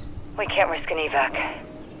deket nih. We can't risk an evac.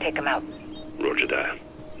 Take him out. Roger that.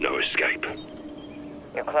 No escape.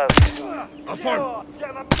 You're close.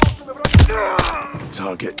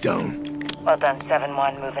 Target down. Well done,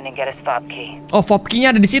 7-1. Move in and get his fob key. Oh, fob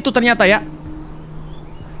key-nya ada di situ ternyata ya.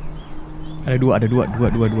 Ada 2.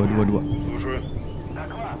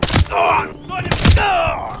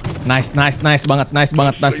 Nice banget.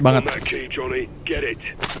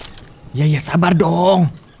 Ya, sabar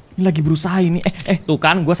dong. Ini lagi berusaha ini. Tuh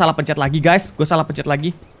kan, gue salah pencet lagi, guys. Gue harus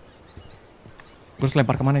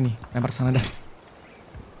lempar kemana nih? Lempar ke sana dah.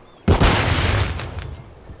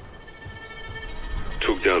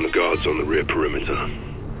 Took down the guards on the rear perimeter.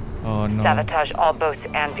 Oh no. Sabotage all boats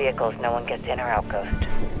and vehicles. No one gets in or out, Ghost.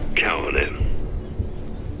 Count on him.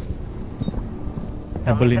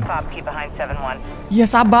 Don't leave the fob key behind, 7-1. Iya,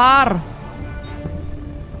 sabar.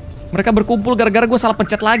 Mereka berkumpul gara-gara gue salah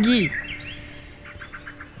pencet lagi.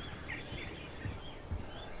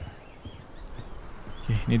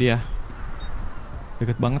 Oke, ini dia.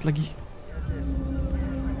 Deket banget lagi.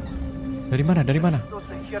 Dari mana?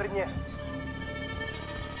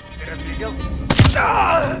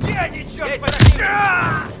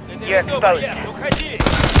 You're exposed.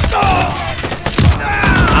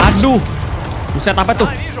 Aduh. Buset, apa tuh?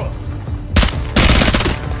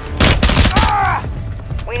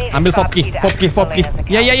 Ambil fob key.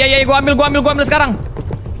 Ya, gua ambil sekarang.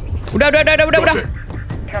 Udah.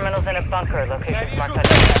 Terminal's in a bunker. Location marked on.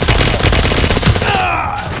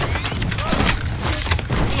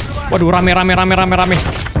 Waduh, rame.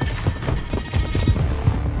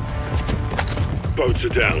 Boats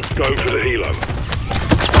are down. Going for the helo.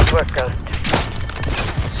 Good work, Ghost.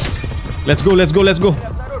 Let's go.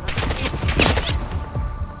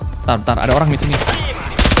 Bentar, ada orang di sini.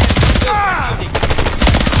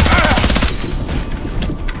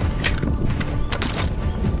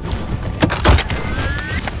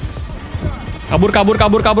 Kabur.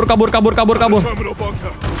 Terminal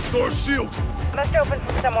bunker. Doors sealed. Must open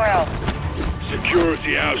from somewhere else.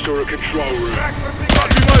 Security house or a control room.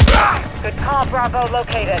 Good call, Bravo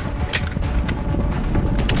located.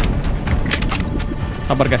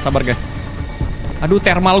 Sabar guys. Aduh,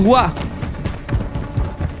 thermal gua.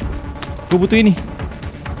 Gue butuh ini.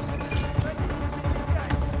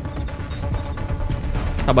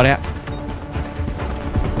 Sabar ya.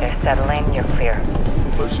 They're settling, you're clear.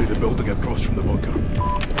 Let's see the building across from the bunker.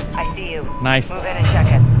 I see you. Nice. Move in and check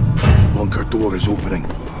it. The bunker door is opening.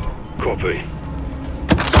 Copy.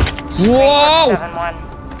 Wow. 7-1.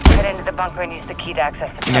 Head into the bunker and use the key to access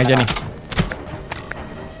the Ini aja terminal. nih.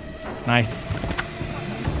 Nice.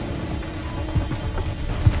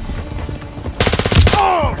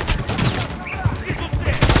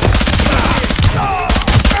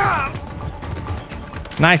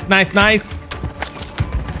 Nice.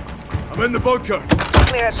 I'm in the bunker.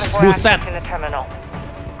 Clear it before Buset. accessing the terminal.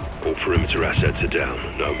 All perimeter assets are down.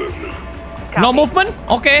 No movement. Copy. No movement?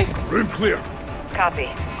 Oke. Room clear. Copy.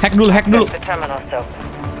 Hack dulu. Access the terminal, Soap.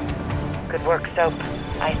 Good work, Soap.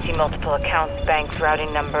 I see multiple accounts, banks,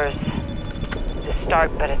 routing numbers. The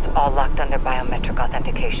start, but it's all locked under biometric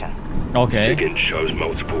authentication. Oke. Bikin shows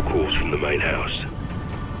multiple calls from the main house.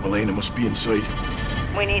 Elena must be inside.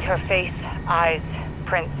 We need her face, eyes,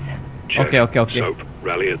 prints. Check. Okay. Soap,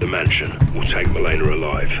 rally at the mansion. We'll take Milena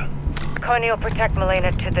alive. Coney will protect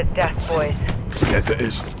Milena to the death, boys. Get that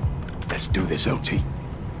is. Let's do this, LT.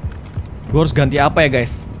 Gue harus ganti apa ya,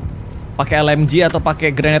 guys? Pakai LMG atau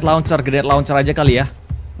pakai grenade launcher? Grenade launcher aja kali ya.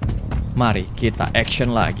 Mari kita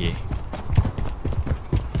action lagi.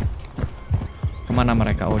 Kemana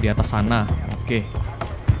mereka? Oh, di atas sana. Oke.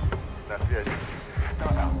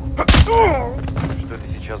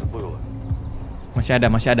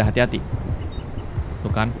 Masih ada, hati-hati.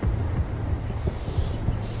 Tuh kan.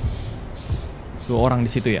 Tuh orang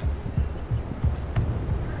di situ ya.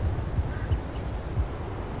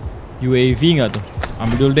 UAV nggak tuh?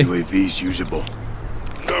 Ambil deh. UAV is usable.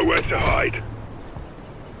 Nowhere to hide.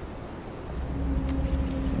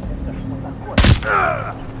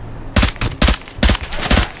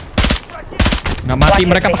 Nggak mati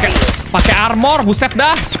mereka pakai armor, buset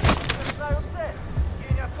dah.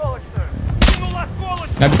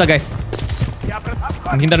 Nggak bisa guys.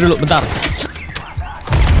 Menghindar dulu, bentar.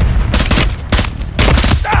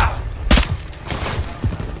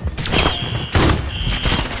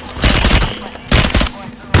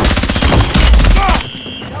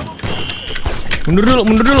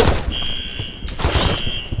 Mundur dulu.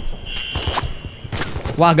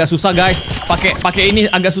 Wah, agak susah guys. Pakai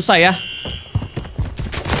ini agak susah ya.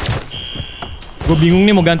 Gue bingung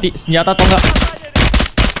nih mau ganti senjata atau enggak.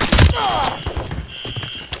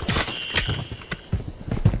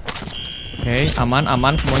 Oke,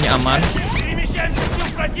 aman, semuanya aman.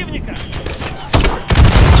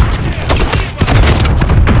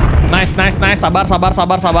 Nice.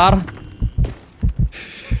 Sabar.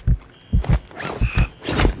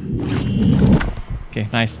 Oke,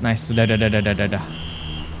 nice. Sudah.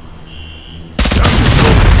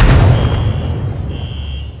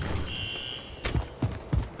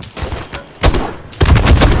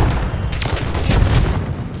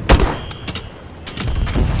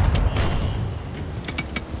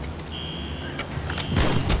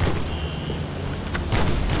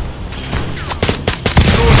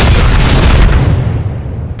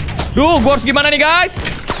 Duh, gue harus gimana nih guys?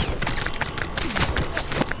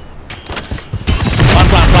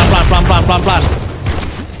 Pelan.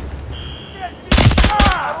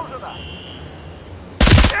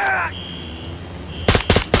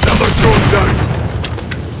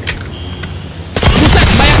 Buset,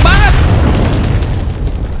 banyak banget.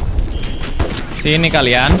 Sini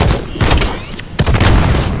kalian.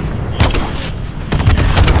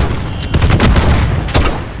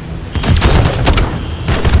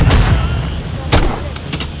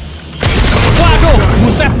 Waduh,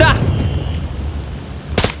 buset dah.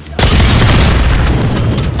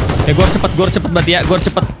 Ya gue harus cepet berarti ya, gue harus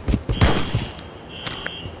cepet.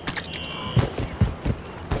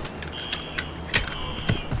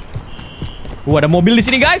 Ada mobil di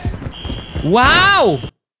sini guys. Wow,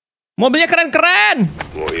 mobilnya keren.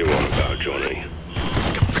 What you want about, Johnny?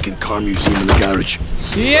 Like a freaking car museum in the garage.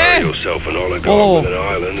 Iya. Yourself an oligarch with an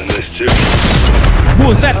island in this too.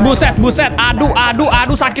 Buset. Aduh,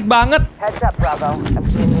 sakit banget. Heads up, Bravo. I'm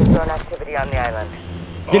seeing new drone activity on the island.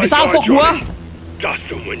 Jadi salfok gua. Dust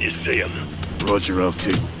them when you see them. Roger,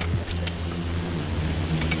 LT.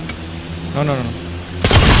 No.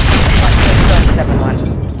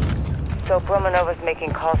 7-1. So Romanova's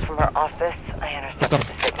making calls from her office. I intercepted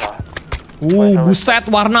the signal. Buset,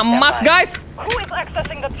 warna emas, guys. Who is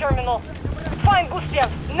accessing the terminal? Find Gustav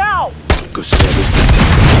now. Gustav is the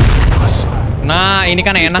Nah, ini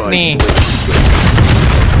kan enak nih.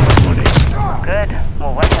 Good.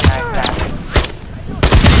 We'll weaponize that.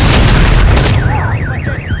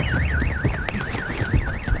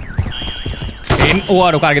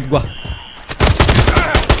 Waduh, kaget gua.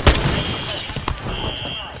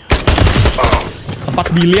 Tempat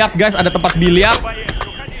biliar, guys, ada tempat biliar.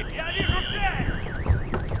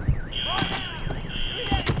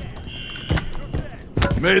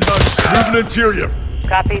 Made that smooth interior.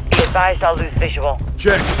 Copy. Be advised I'll lose visual.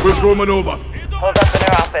 Check. Where's Romanova? Hold up in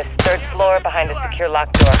her office. 3rd floor behind a secure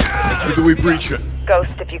locked door. How do we breach it?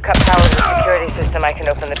 Ghost, if you cut power to the security system, I can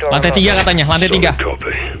open the door. Lantai 3 katanya, lantai 3.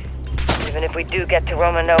 Even if we do get to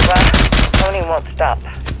Romanova, Tony won't stop.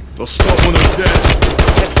 They'll stop when they're dead.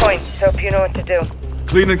 Good point. Hope you know what to do.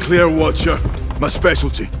 Clean and clear, Watcher. My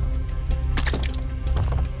specialty.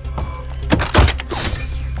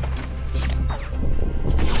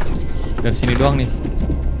 Dari sini doang nih.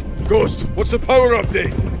 Ghost, what's the power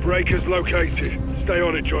update? Breakers located. Stay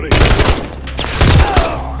on it, Johnny.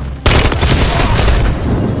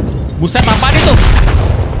 Buset, apaan itu?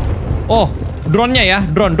 Oh, drone-nya ya,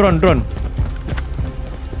 drone.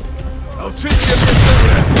 I'll take you.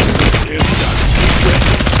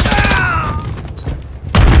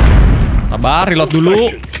 Sabar, reload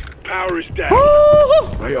dulu. Power is down.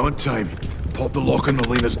 Right on time. Pop the lock on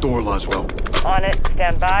Elena's door, Laswell. On it.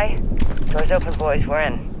 Stand by. Doors open, boys. We're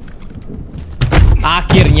in.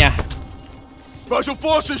 Akhirnya. Special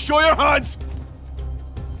Forces, show your hands!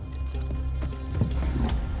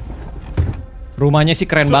 Rumahnya sih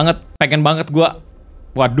keren banget. Pengen banget gua.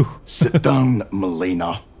 Waduh. Sit down,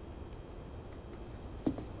 Melina.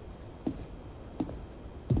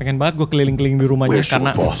 Pengen banget gua keliling-keliling di rumahnya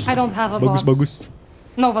karena I don't have a boss. bagus.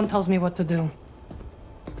 No one tells me what to do.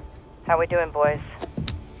 How we doing, boys?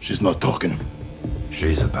 She's not talking.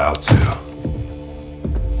 She's about to.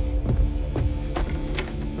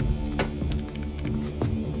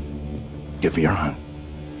 Give me your hand.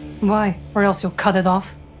 Why? Or else you'll cut it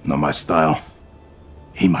off? Not my style.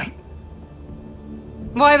 He might.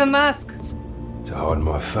 Why the mask? To hide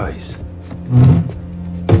my face.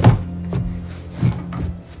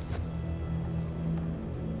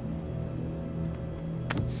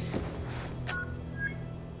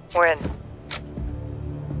 When?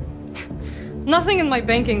 Nothing in my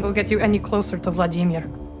banking will get you any closer to Vladimir.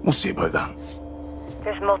 We'll see about that.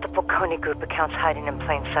 There's multiple Coney Group accounts hiding in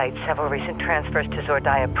plain sight. Several recent transfers to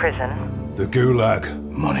Zordaya prison. The Gulag.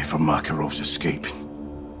 Money for Makarov's escape.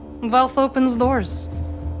 Wealth opens doors.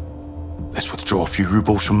 Let's withdraw a few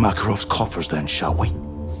rubles from Makarov's coffers then, shall we?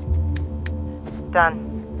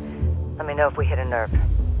 Done. Let me know if we hit a nerve.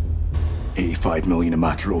 85 million of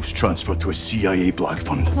Makarov's transferred to a CIA black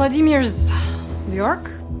fund. Vladimir's York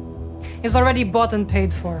is already bought and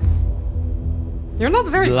paid for. You're not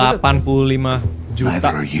very good at this. 85 juta. Neither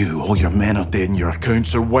are you. All your men are dead and your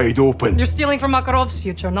accounts are wide open. You're stealing from Makarov's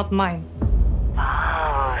future, not mine.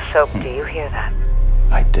 Oh, Soap, do you hear that?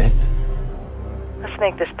 I did. Let's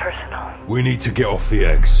make this personal. We need to get off the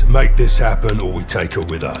eggs. Make this happen or we take her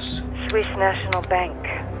with us. Swiss National Bank.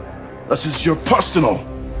 This is your personal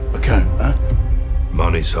account, huh?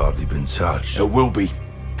 Money's hardly been touched. It will be.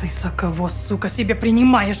 Ты за кого, сука, себе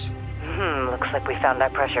принимаешь? Looks like we found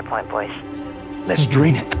that pressure point, boys. Let's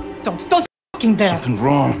drain it. Don't fucking dare. Something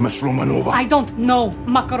wrong, Miss Romanova. I don't know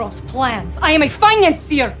Makarov's plans. I am a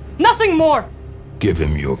financier, nothing more. Give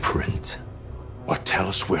him your print. Or tell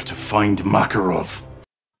us where to find Makarov.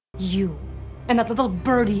 You and that little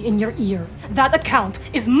birdie in your ear. That account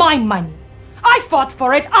is my money. I fought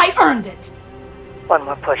for it, I earned it. One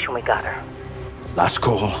more push and we got her. Last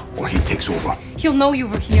call, or he takes over. He'll know you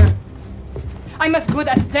were here. I'm as good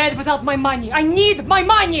as dead without my money. I need my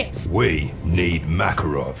money! We need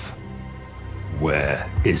Makarov. Where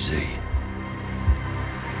is he?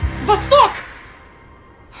 Vostok!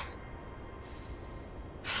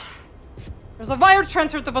 There's a wire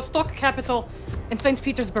transfer to Vostok capital in St.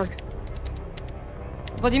 Petersburg.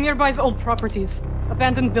 Vladimir buys old properties,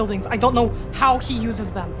 abandoned buildings. I don't know how he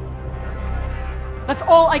uses them. That's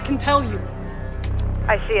all I can tell you.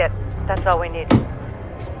 I see it. That's all we need.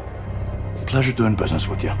 Pleasure doing business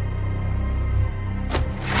with you.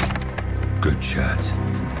 Good chat.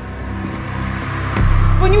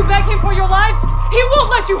 When you beg him for your lives, he won't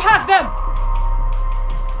let you have them!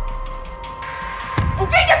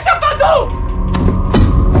 Увидимся в аду!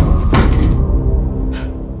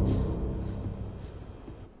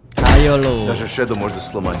 Ayo lo. Даже Shadow можно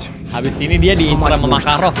сломать. Habis ini dia diincar sama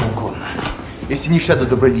Makarov. Если не Shadow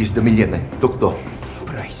добрались до Милены, то кто?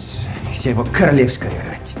 Прайс. Вся его королевская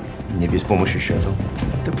рать. Не без помощи Shadow.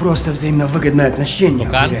 Это просто взаимовыгодное отношение.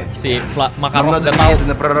 Bukan, si Makarov Нам надо udah tahu.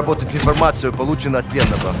 немедленно проработать информацию, полученную от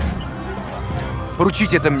пленного.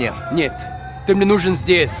 Поручите это мне. Нет, ты мне нужен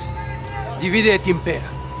здесь. Дивиды от Импера.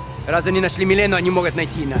 Раз они нашли Милену, они могут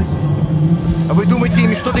найти и нас. А вы думаете,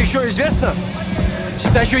 им что-то еще известно?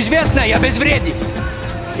 Что-то еще известно, я безвреден.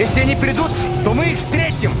 Если они придут, то мы их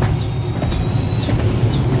встретим.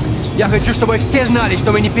 Я хочу, чтобы все знали,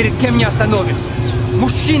 что мы ни перед кем не остановимся.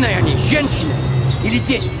 Мужчины они, женщины или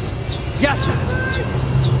дети. Ясно?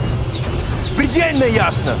 Предельно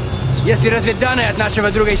ясно. Если разведданные от нашего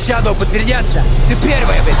друга Shadow подтвердятся, ты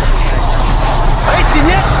первый об этом узнаешь. А если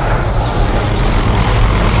нет?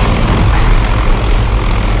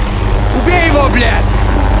 Убей его, блядь!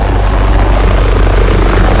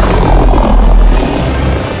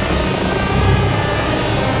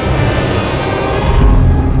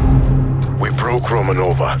 We broke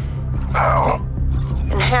Romanova. How?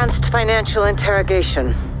 Enhanced financial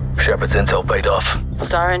interrogation. Shepard's intel paid off.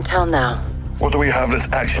 What's our intel now? What do we have that's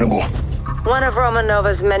actionable? One of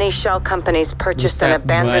Romanova's many shell companies purchased an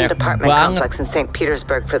abandoned apartment complex in St.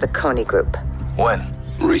 Petersburg for the Coney Group. When?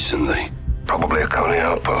 Recently. Probably a Coney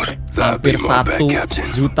outpost. That'd be Hampir my bet, 1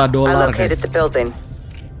 Captain. juta I dolar, located guys. the building.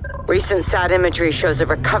 Recent SAT imagery shows a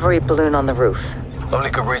recovery balloon on the roof. Only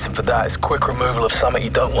good reason for that is quick removal of something you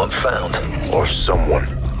don't want found. Or someone.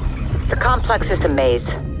 The complex is a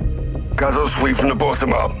maze. Guys will sweep from the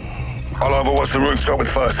bottom up. I'll overwatch the rooftop with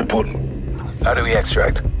fire support. How do we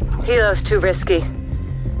extract? Helo's too risky.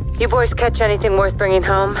 You boys catch anything worth bringing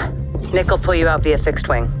home? Nick will pull you out via fixed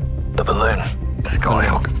wing. The balloon.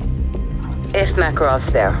 Skyhook. If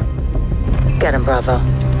Makarov's there. Get him, Bravo.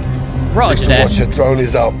 Roger that. Watch, your drone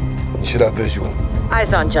is up. You should have visual.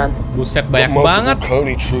 Eyes on, John. Buset, banyak Multiple banget.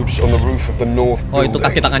 Coney troops on the roof of the north Oh, itu building.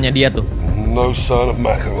 kaki tangannya dia tuh. No sign of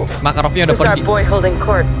Makarov. Makarovnya udah Who's our pergi. boy holding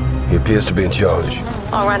court? He appears to be in charge.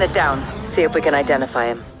 I'll run it down, see if we can identify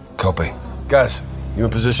him. Copy. Guys, you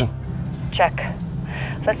in position? Check.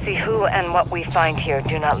 Let's see who and what we find here.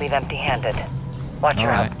 Do not leave empty-handed. Watch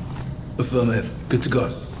your help. Affirmative. Good to go.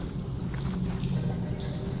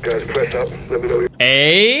 Guys, press up. Let me know.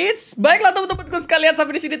 Eits, baiklah teman-temanku sekalian,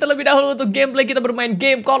 sampai di sini terlebih dahulu untuk gameplay kita bermain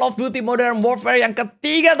game Call of Duty Modern Warfare yang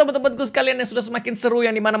ketiga teman-temanku sekalian, yang sudah semakin seru,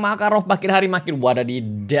 yang dimana Makarov makin hari makin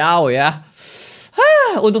wadadidaw ya.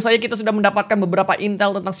 Untuk saya kita sudah mendapatkan beberapa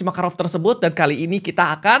intel tentang si Makarov tersebut, dan kali ini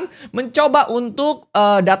kita akan mencoba untuk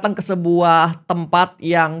datang ke sebuah tempat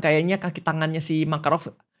yang kayaknya kaki tangannya si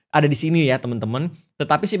Makarov ada di sini ya teman-teman.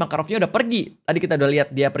 Tetapi si Makarovnya udah pergi. Tadi kita udah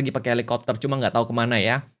lihat dia pergi pakai helikopter, cuma nggak tahu kemana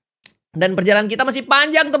ya. Dan perjalanan kita masih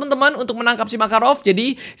panjang teman-teman untuk menangkap si Makarov.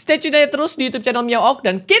 Jadi stay tune aja terus di YouTube channel MiawAug,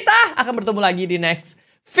 dan kita akan bertemu lagi di next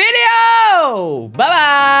video.